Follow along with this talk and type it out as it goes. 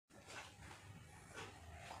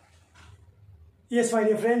Yes, my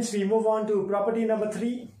dear friends, we move on to property number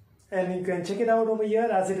 3, and you can check it out over here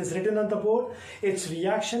as it is written on the board. It's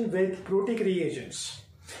reaction with protic reagents.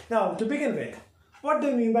 Now, to begin with, what do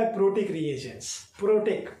you mean by protic reagents?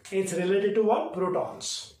 Protic, it's related to what?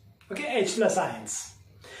 Protons. Okay, H plus ions.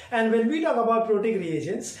 And when we talk about protic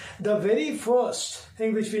reagents, the very first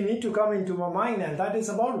thing which we need to come into our mind, and that is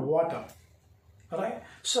about water. Alright,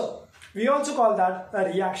 so we also call that a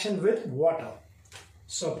reaction with water.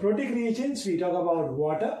 So protic reagents, we talk about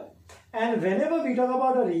water, and whenever we talk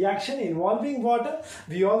about a reaction involving water,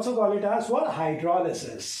 we also call it as what?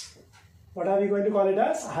 Hydrolysis. What are we going to call it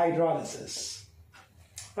as? Hydrolysis.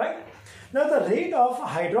 Right? Now the rate of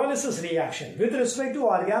hydrolysis reaction with respect to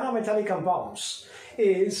organometallic compounds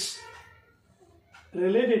is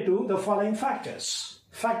related to the following factors.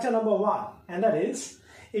 Factor number 1, and that is,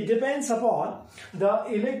 it depends upon the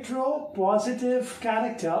electropositive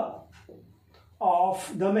character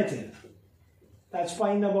of the metal. That's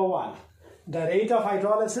point number 1. The rate of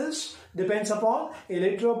hydrolysis depends upon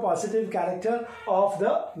electropositive character of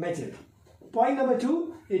the metal. Point number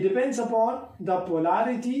 2, it depends upon the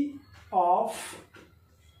polarity of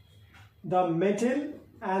the metal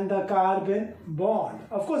and the carbon bond.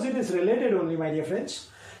 Of course, it is related only, my dear friends,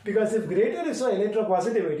 because if greater is the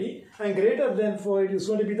electropositivity and greater than for it is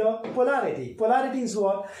going to be the polarity. Polarity is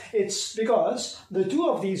what? It's because the two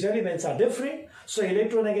of these elements are different. So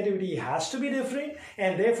electronegativity has to be different,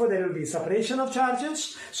 and therefore there will be separation of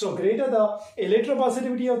charges. So greater the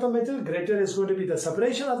electropositivity of the metal, greater is going to be the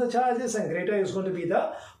separation of the charges, and greater is going to be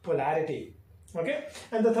the polarity. Okay,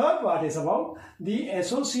 and the third part is about the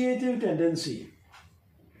associative tendency.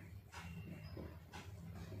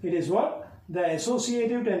 It is what? The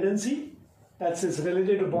associative tendency, that is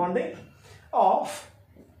related to bonding of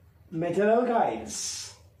metal alkynes.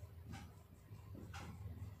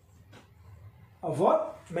 Of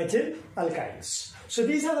what? Metal alkynes. So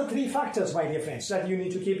these are the three factors, my dear friends, that you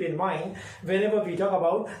need to keep in mind whenever we talk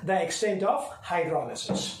about the extent of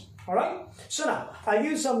hydrolysis. Alright? So now, I'll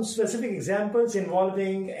give some specific examples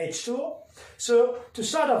involving H2O. So to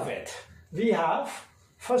start off with, we have,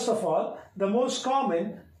 first of all, the most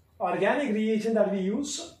common organic reagent that we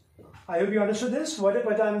use. I hope you understood this. What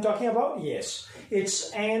I'm talking about? Yes. It's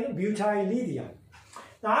N-butyllithium.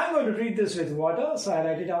 Now I'm going to treat this with water, so I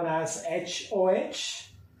write it down as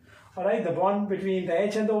HOH. Alright, the bond between the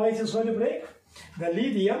H and the OH is going to break. The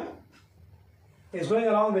lithium is going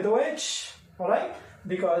along with OH, alright,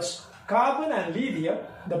 because carbon and lithium,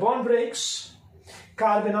 the bond breaks,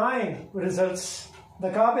 carbon ion results,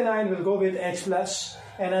 the carbon ion will go with H plus,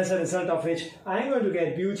 and as a result of which I am going to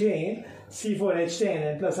get butane,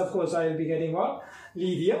 C4H10, and plus of course I will be getting what?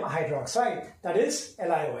 Lithium hydroxide, that is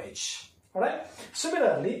LiOH. Alright.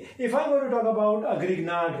 Similarly, if I'm going to talk about a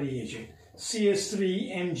Grignard reagent,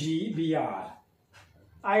 CS3MgBr,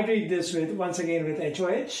 I treat this with, once again, with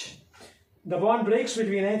HOH. The bond breaks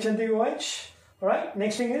between H and the OH. Alright.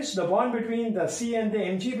 Next thing is the bond between the C and the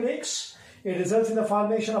Mg breaks. It results in the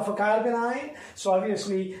formation of a carbon ion. So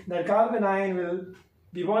obviously, the carbon ion will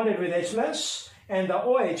be bonded with H plus, and the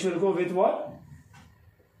OH will go with what?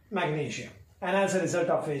 Magnesium. And as a result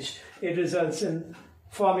of which, it results in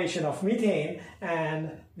formation of methane,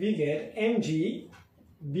 and we get MgBrOH.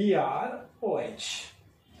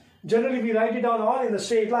 Generally, we write it down all in the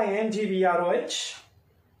straight line, MgBrOH.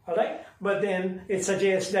 Alright, but then it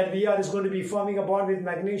suggests that Br is going to be forming a bond with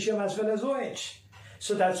magnesium as well as OH.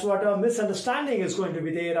 So that's what a misunderstanding is going to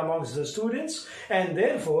be there amongst the students, and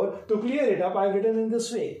therefore, to clear it up, I've written in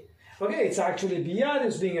this way. Okay, it's actually Br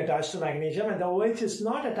is being attached to magnesium, and the OH is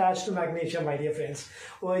not attached to magnesium, my dear friends.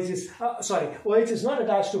 OH is not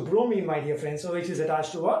attached to bromine, my dear friends. OH is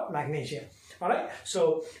attached to what? Magnesium. Alright,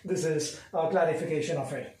 so this is a clarification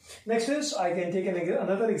of it. Next is, I can take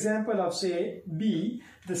another example of, say, B.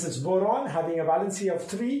 This is boron having a valency of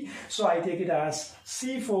 3. So I take it as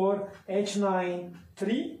C4H9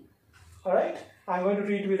 Alright, I'm going to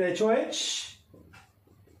treat with HOH.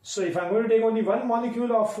 So if I'm going to take only one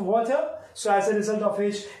molecule of water, so as a result of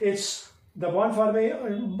which, it's the bond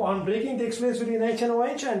breaking takes place between H and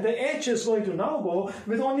OH, and the H is going to now go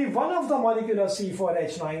with only one of the molecule of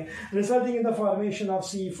C4H9, resulting in the formation of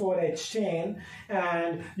C4H10,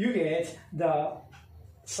 and you get the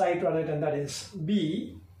side product, and that is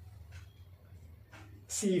B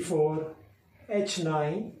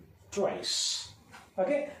C4H9 twice.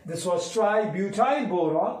 Okay, this was tributyl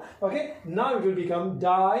boron. Okay, now it will become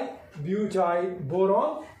dibutyl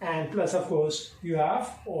boron, and plus of course you have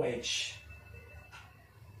OH.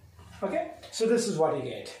 Okay, so this is what you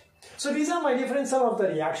get. So these are, my dear friends, some of the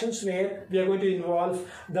reactions where we are going to involve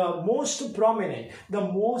the most prominent, the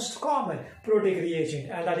most common protic reagent,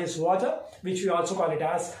 and that is water, which we also call it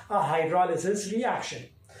as a hydrolysis reaction.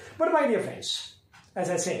 But my dear friends, as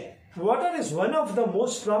I said, water is one of the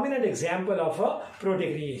most prominent example of a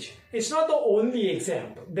protic reagent. It's not the only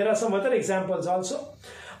example. There are some other examples also.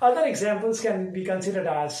 Other examples can be considered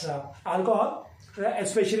as alcohol,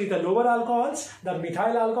 especially the lower alcohols, the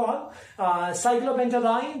methyl alcohol,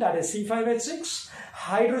 cyclopentadiene, that is C5H6,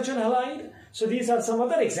 hydrogen halide. So these are some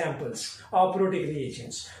other examples of protic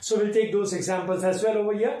reagents. So we'll take those examples as well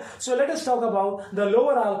over here. So let us talk about the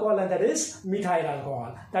lower alcohol, and that is methyl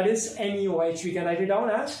alcohol. That is NeOH. We can write it down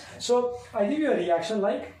as. So I give you a reaction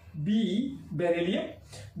like Be, beryllium.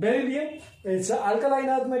 Beryllium is an alkaline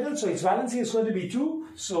earth metal, so its valency is going to be 2.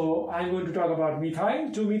 So I'm going to talk about methyl,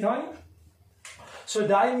 2-methyl. So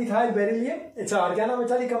dimethyl beryllium, it's an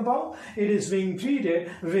organometallic compound. It is being treated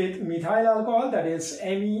with methyl alcohol, that is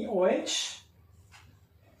MEOH.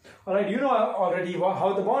 Alright, you know already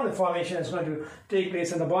how the bond formation is going to take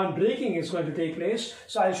place and the bond breaking is going to take place.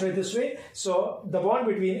 So I'll show it this way. So the bond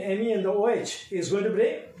between Me and the OH is going to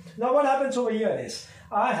break. Now what happens over here is,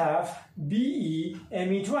 I have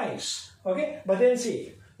BeMe twice. Okay, but then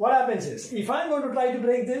see, what happens is, if I'm going to try to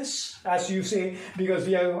break this, as you say, because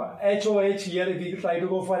we have HOH here, if we try to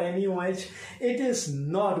go for MEOH, it is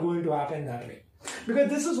not going to happen that way. Because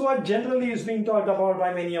this is what generally is being talked about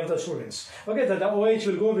by many of the students. Okay, that the OH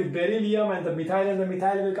will go with beryllium and the methyl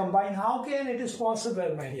will combine. How can it is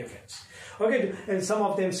possible, my dear friends? Okay, and some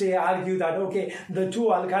of them argue that, okay, the two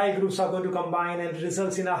alkyl groups are going to combine and it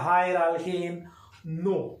results in a higher alkane.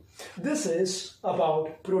 No, this is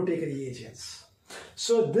about protic reagents.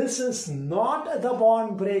 So this is not the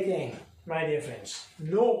bond breaking, my dear friends.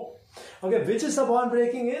 No. Okay, which is the bond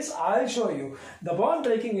breaking is? I'll show you. The bond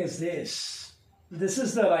breaking is this. This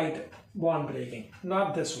is the right bond breaking,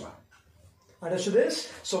 not this one. Understood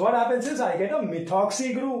this? So what happens is, I get a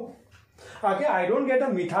methoxy group. Okay, I don't get a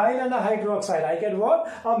methyl and a hydroxide. I get what?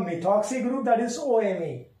 A methoxy group, that is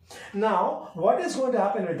OMe. Now, what is going to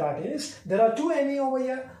happen with that is, there are two Me over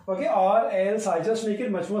here, okay, or else I just make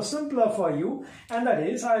it much more simpler for you, and that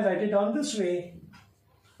is, I'll write it down this way.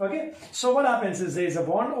 Okay, so what happens is, there is a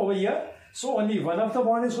bond over here, so only one of the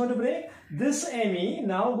bond is going to break. This Me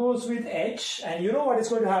now goes with H, and you know what is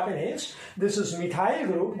going to happen is, this is methyl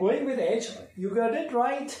group going with H, you got it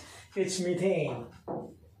right, it's methane,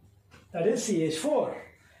 that is CH4.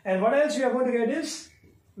 And what else we are going to get is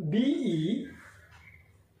BeMe,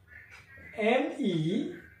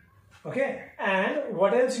 okay, and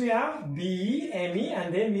what else we have? BeMe,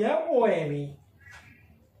 and then we have OMe,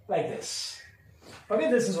 like this. Okay,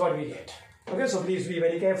 this is what we get. Okay, so please be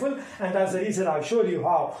very careful, and that's the reason I've showed you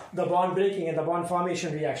how the bond breaking and the bond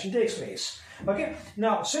formation reaction takes place. Okay,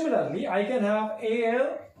 now similarly, I can have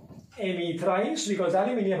Methrines, because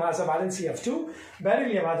aluminium has a valency of 2,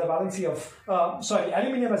 beryllium has a valency of,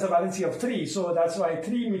 aluminium has a valency of 3, so that's why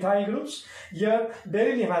 3 methyl groups. Here,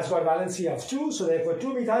 beryllium has got valency of 2, so therefore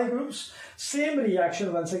 2 methyl groups. Same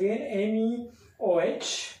reaction once again,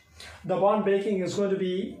 MEOH. The bond breaking is going to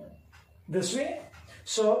be this way.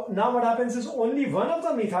 So now what happens is, only one of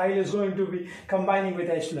the methyl is going to be combining with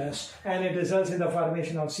H+, and it results in the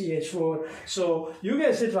formation of CH4. So you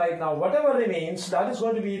guessed it right now, whatever remains, that is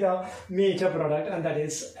going to be the major product, and that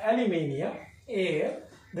is aluminium, air.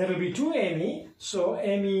 There will be 2 Me, so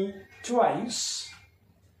Me twice.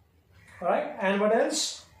 Alright, and what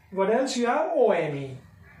else? What else you have? OMe.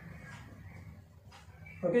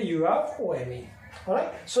 Okay, you have OMe.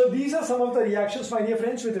 Alright, so these are some of the reactions, my dear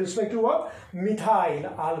friends, with respect to what? Methyl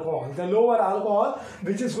alcohol, the lower alcohol,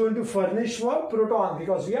 which is going to furnish what? Proton,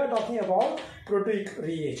 because we are talking about protic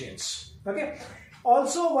reagents. Okay,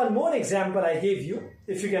 also one more example I gave you,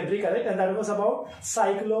 if you can recollect, and that was about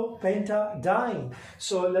cyclopentadiene.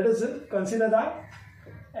 So let us consider that.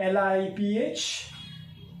 LiPH,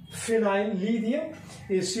 phenyl lithium,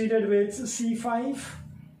 is treated with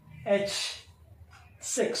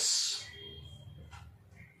C5H6.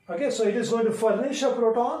 Okay, so it is going to furnish a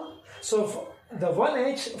proton. So the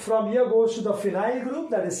 1H from here goes to the phenyl group,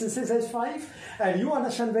 that is C6H5, and you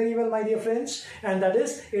understand very well, my dear friends, and that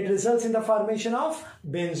is, it results in the formation of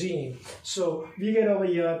benzene. So we get over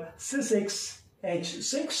here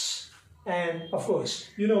C6H6, and of course,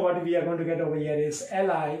 you know what we are going to get over here is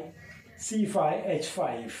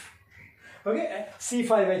LiC5H5. Okay,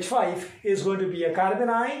 C5H5 is going to be a carbon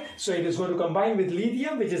ion, so it is going to combine with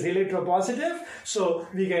lithium, which is electropositive. So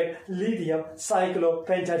we get lithium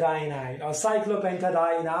cyclopentadiene or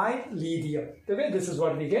cyclopentadiene lithium. Okay, this is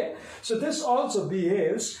what we get. So this also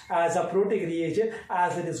behaves as a protic reagent,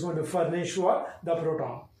 as it is going to furnish what? The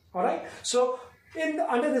proton. Alright, so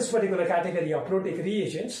under this particular category of protic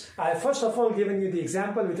reagents, I have first of all given you the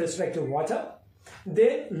example with respect to water.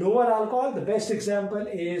 Then lower alcohol, the best example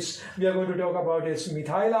is we are going to talk about is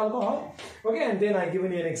methyl alcohol. Okay, and then I have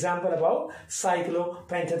given you an example about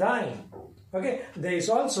cyclopentadiene. Okay, there is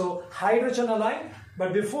also hydrogen halide.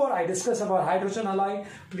 But before I discuss about hydrogen halide,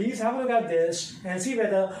 please have a look at this and see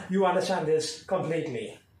whether you understand this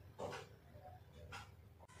completely.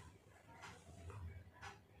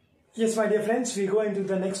 Yes, my dear friends, we go into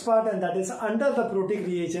the next part, and that is under the protic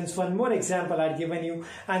reagents. One more example I had given you,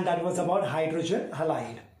 and that was about hydrogen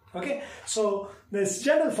halide. Okay, so this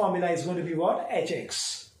general formula is going to be what?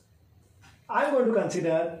 HX. I'm going to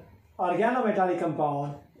consider organometallic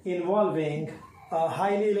compound involving a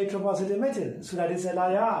highly electropositive metal, so that is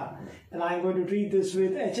LIR, and I'm going to treat this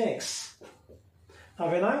with HX. Now,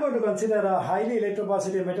 when I'm going to consider a highly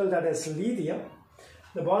electropositive metal, that is lithium,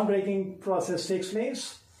 the bond breaking process takes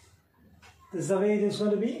place. This is the way it is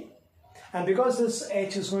going to be, and because this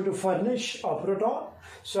H is going to furnish a proton,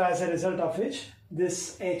 so as a result of which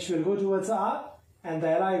this H will go towards R and the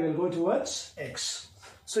Li will go towards X.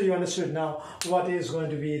 So you understood now what is going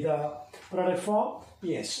to be the product form.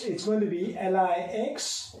 Yes, it's going to be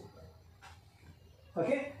LiX,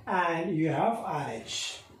 okay, and you have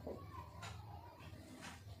RH.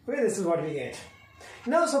 Okay, this is what we get.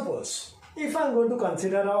 Now suppose if I'm going to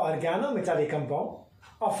consider an organometallic compound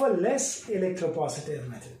of a less electropositive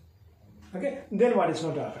metal, okay, then what is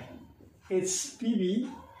going to happen? It's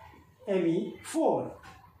PbMe4,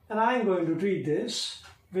 and I am going to treat this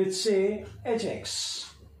with, say, HX,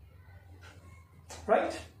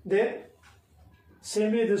 right? Then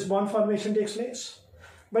same way this bond formation takes place.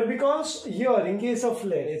 But because here in case of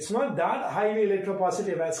lead, it's not that highly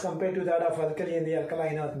electropositive as compared to that of alkali and the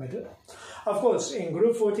alkaline earth metal. Of course, in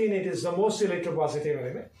group 14 it is the most electropositive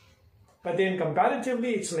element, but then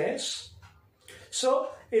comparatively it's less.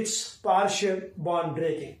 So it's partial bond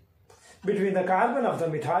breaking between the carbon of the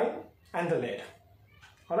methyl and the lead.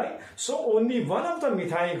 Alright, so only one of the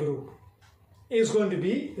methyl group is going to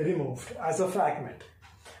be removed as a fragment,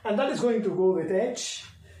 and that is going to go with H,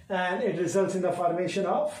 and it results in the formation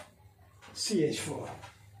of CH4.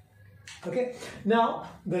 Okay, now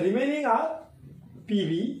the remaining are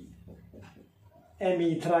Pb,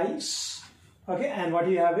 Me thrice, okay, and what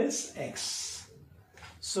you have is X.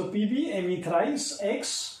 So Pb, Me thrice,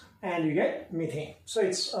 X, and you get methane. So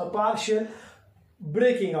it's a partial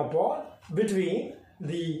breaking apart between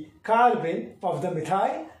the carbon of the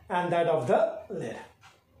methyl and that of the lead.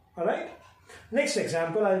 Alright, next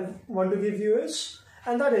example I want to give you is,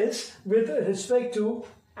 and that is with respect to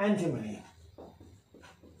antimony.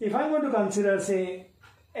 If I'm going to consider, say,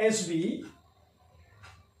 Sb,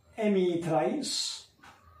 Me thrice,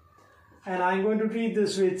 and I'm going to treat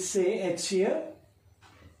this with, say, H here.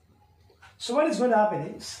 So what is going to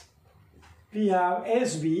happen is, we have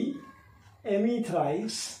Sb, Me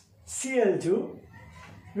thrice, Cl2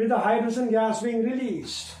 with the hydrogen gas being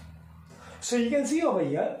released. So you can see over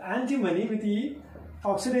here, antimony with the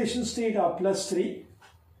oxidation state of +3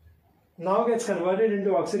 now gets converted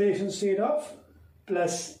into oxidation state of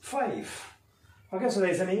 +5. Okay, so there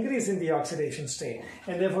is an increase in the oxidation state,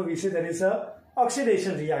 and therefore we say there is a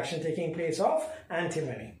oxidation reaction taking place of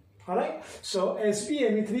antimony. Alright, so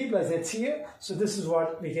SbMe3 plus HCl, so this is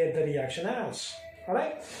what we get the reaction as.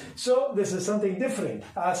 Alright, so this is something different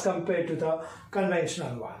as compared to the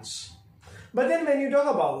conventional ones. But then when you talk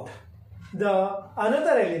about the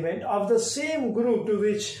another element of the same group to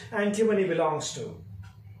which antimony belongs to,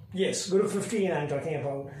 yes, group 15 I am talking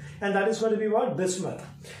about, and that is going to be what? Bismuth.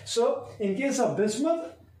 So in case of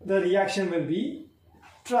bismuth, the reaction will be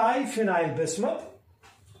triphenyl bismuth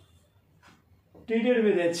treated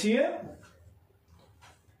with HCl.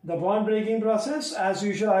 The bond breaking process, as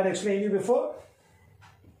usual, I had explained you before.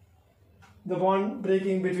 The bond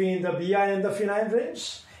breaking between the Bi and the phenyl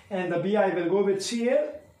rings, and the Bi will go with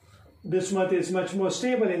Cl. Bismuth is much more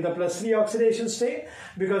stable in the +3 oxidation state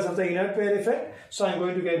because of the inert pair effect. So I'm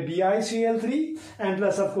going to get BiCl3, and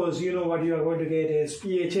plus, of course, you know what you are going to get is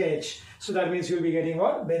PHH. So that means you'll be getting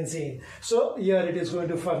what? Benzene. So here it is going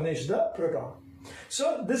to furnish the proton.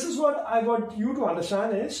 So this is what I want you to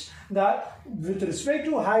understand is that with respect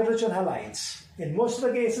to hydrogen halides, in most of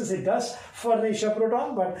the cases it does furnish a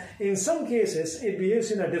proton, but in some cases it behaves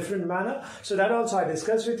in a different manner. So that also I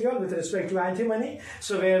discussed with you all with respect to antimony.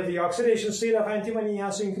 So where the oxidation state of antimony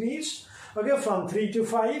has increased, okay, from 3 to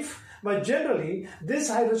 5, but generally this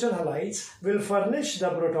hydrogen halides will furnish the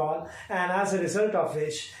proton, and as a result of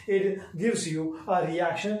which it gives you a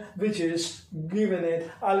reaction which is given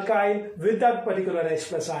it alkyl with that particular H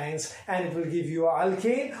plus ions, and it will give you a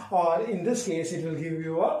alkane, or in this case it will give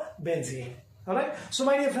you a benzene. Alright, so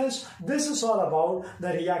my dear friends, this is all about the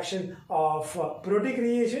reaction of protic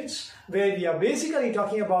reagents, where we are basically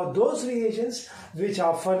talking about those reagents which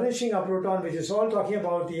are furnishing a proton, which is all talking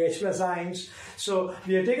about the H plus ions. So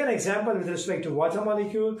we have taken example with respect to water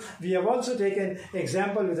molecule. We have also taken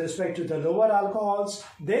example with respect to the lower alcohols,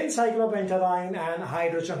 then cyclopentadiene and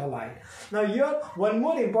hydrogen halide. Now here, one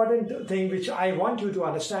more important thing which I want you to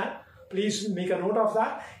understand, please make a note of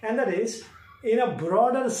that, and that is, in a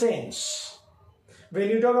broader sense, when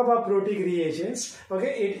you talk about protic reagents,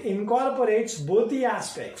 okay, it incorporates both the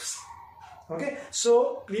aspects. Okay,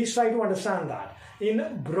 so please try to understand that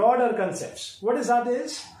in broader concepts. What is that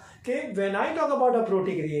is? Okay, when I talk about a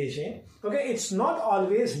protic reagent, okay, it's not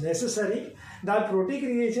always necessary that protic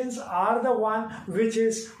reagents are the one which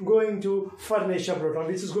is going to furnish a proton,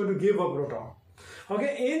 which is going to give a proton.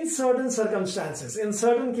 Okay, in certain circumstances, in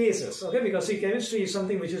certain cases, okay, because see, chemistry is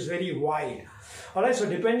something which is very wide. Alright, so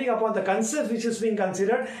depending upon the concept which is being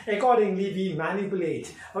considered, accordingly we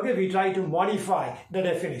manipulate, okay, we try to modify the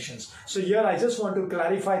definitions. So here I just want to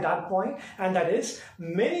clarify that point, and that is,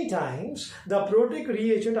 many times the protic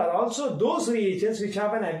reagent are also those reagents which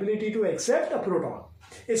have an ability to accept a proton.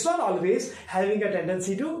 It's not always having a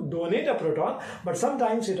tendency to donate a proton, but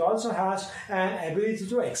sometimes it also has an ability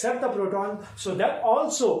to accept the proton. So that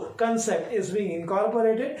also concept is being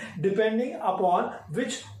incorporated depending upon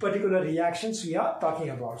which particular reactions we are talking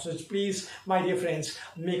about. So please, my dear friends,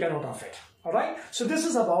 make a note of it. Alright, so this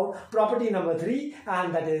is about property number 3,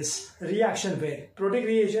 and that is reaction with protic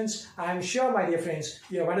reagents. I am sure, my dear friends,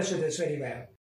 you have understood this very well.